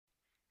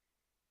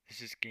This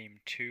is game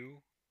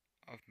 2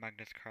 of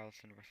Magnus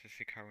Carlsen vs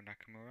Hikaru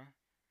Nakamura.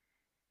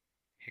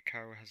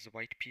 Hikaru has the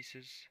white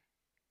pieces,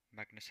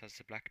 Magnus has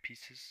the black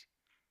pieces.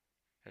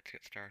 Let's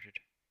get started.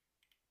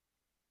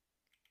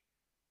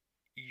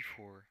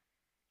 e4,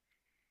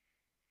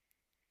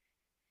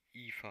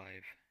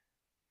 e5,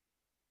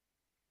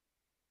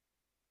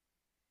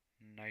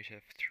 knight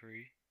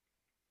f3,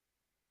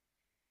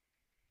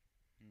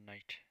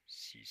 knight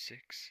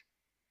c6,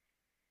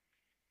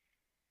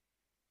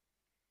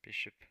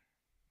 bishop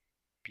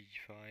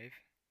b5,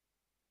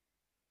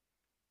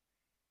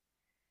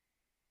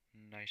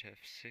 knight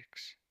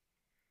f6,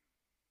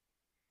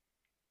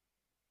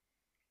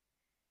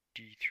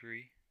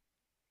 d3,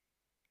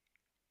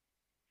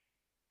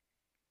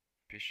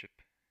 bishop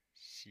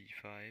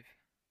c5,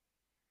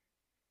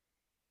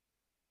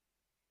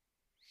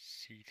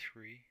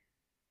 c3,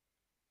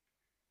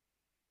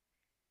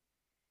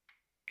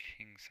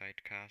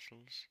 kingside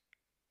castles,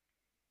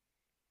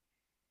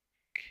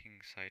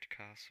 kingside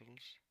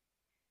castles,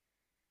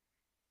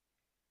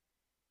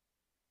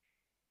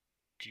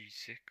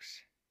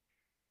 d6,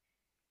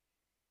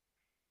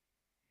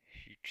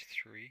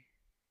 h3,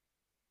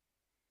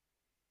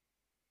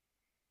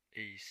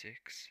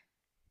 a6,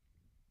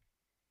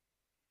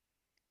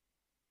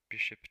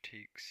 bishop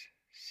takes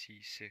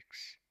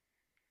c6,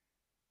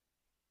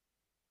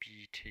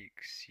 b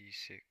takes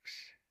c6,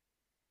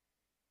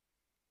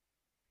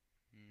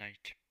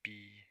 knight b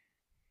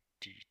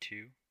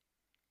d2,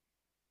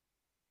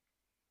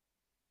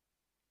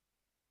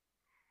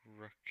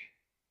 rook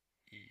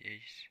e8,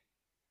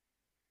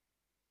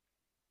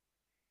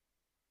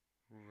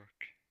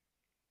 rook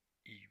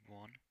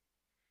e1,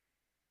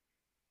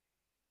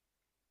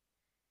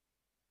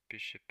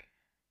 bishop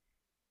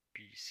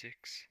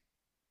b6,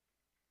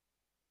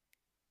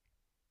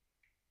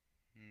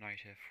 knight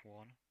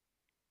f1,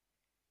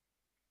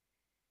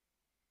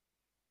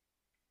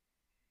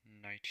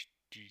 knight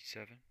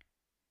d7,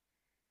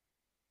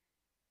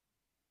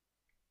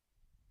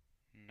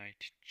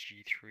 knight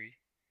g3,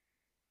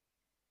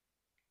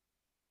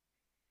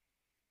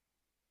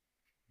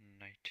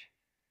 knight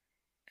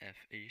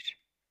f8,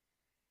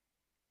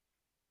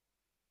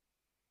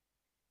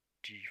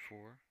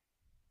 d4,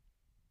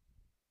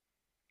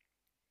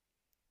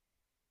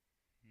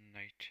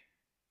 knight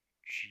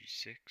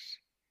g6,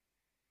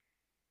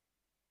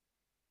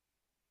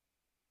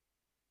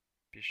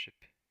 bishop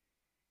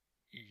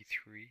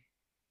e3,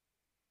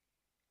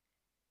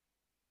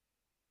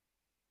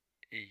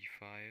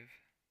 a5,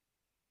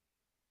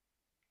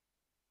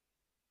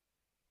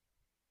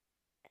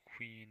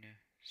 queen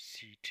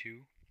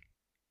c2,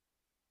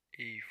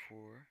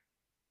 a4,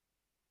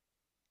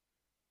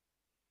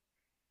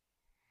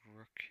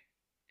 rook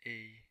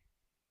a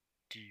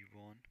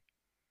d1,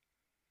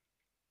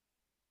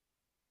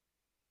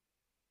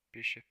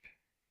 bishop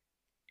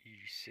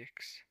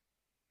e6,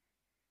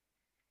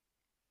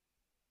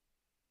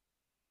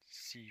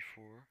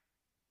 c4,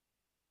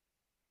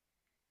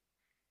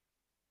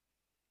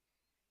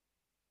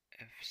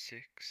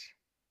 f6,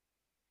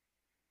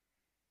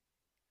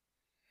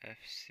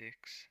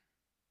 f6,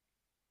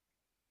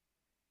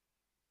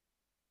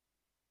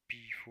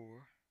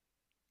 b4,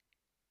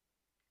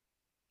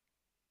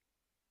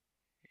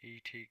 a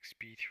takes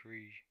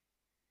b3,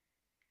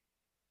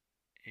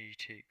 a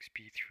takes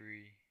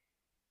b3,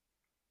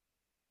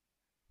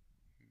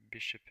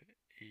 bishop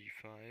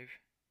a5,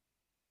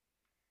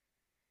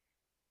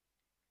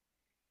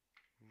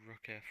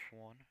 rook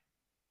f1,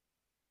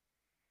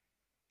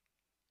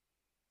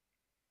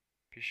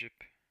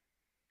 bishop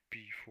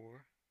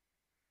b4,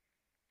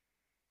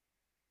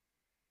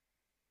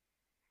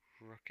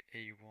 rook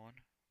a1,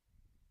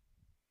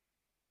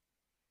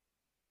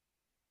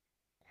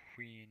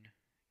 queen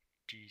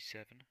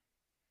d7,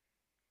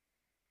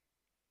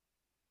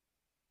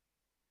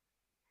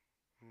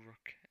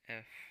 rook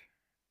f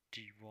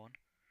d1,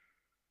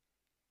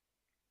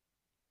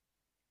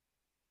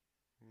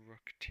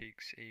 rook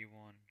takes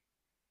a1,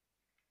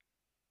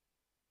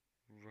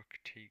 rook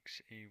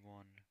takes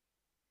a1,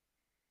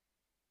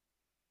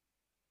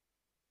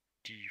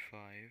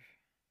 d5,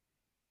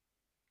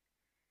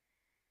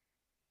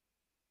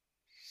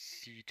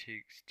 c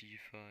takes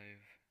d5,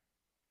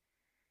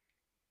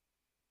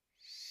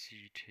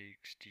 c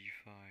takes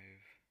d5,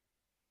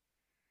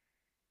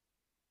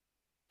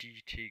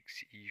 d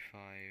takes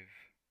e5,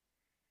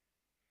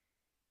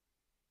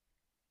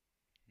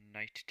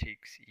 knight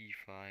takes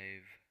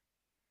e5,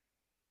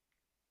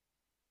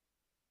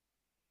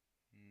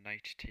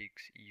 knight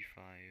takes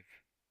e5,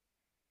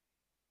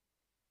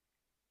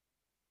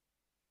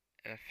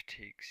 f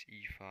takes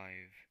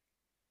e5,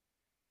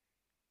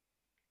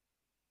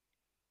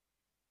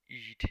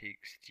 e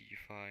takes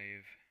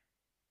d5,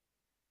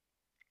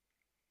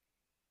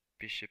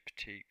 bishop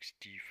takes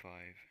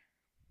d5,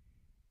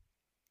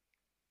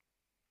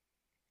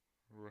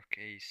 rook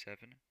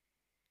a7,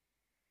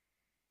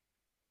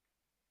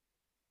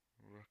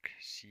 rook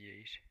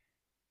c8,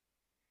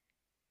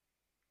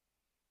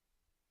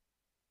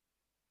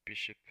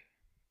 bishop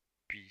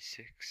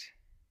b6,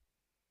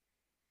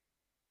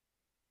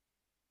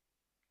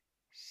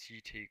 c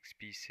takes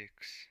b6,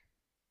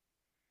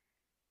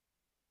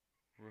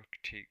 rook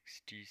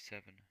takes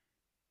d7,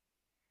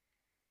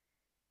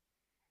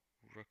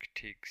 rook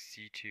takes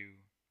c2,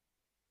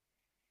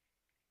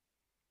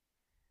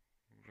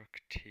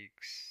 rook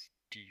takes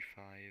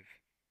d5,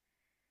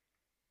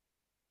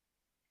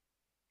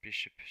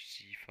 bishop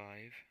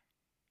c5,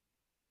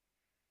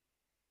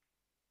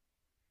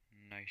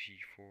 knight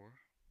e4,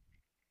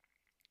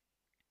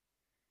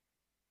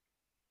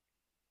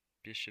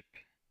 bishop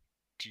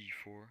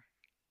d4,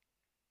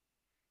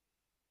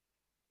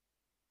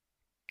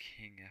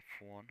 king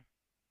f1,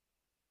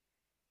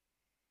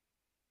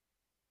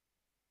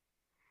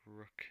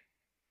 rook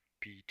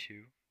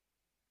b2,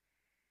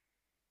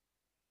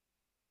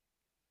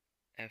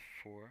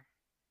 f4,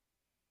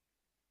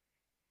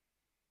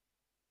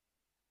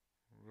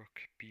 rook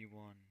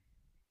b1,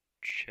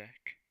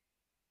 check,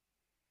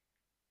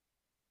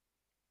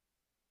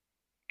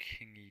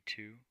 king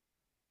e2,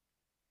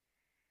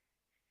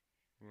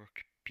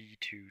 rook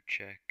b2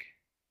 check,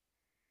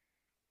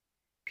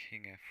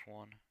 king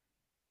f1,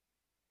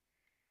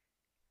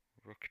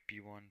 rook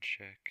b1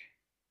 check,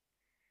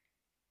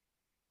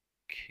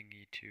 king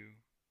e2,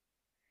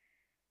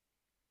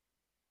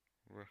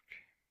 rook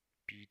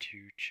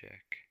b2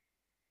 check,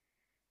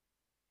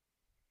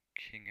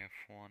 king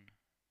f1,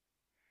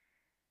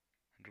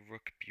 and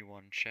rook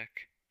b1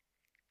 check,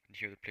 and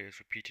here the players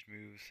repeated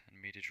moves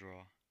and made a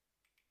draw.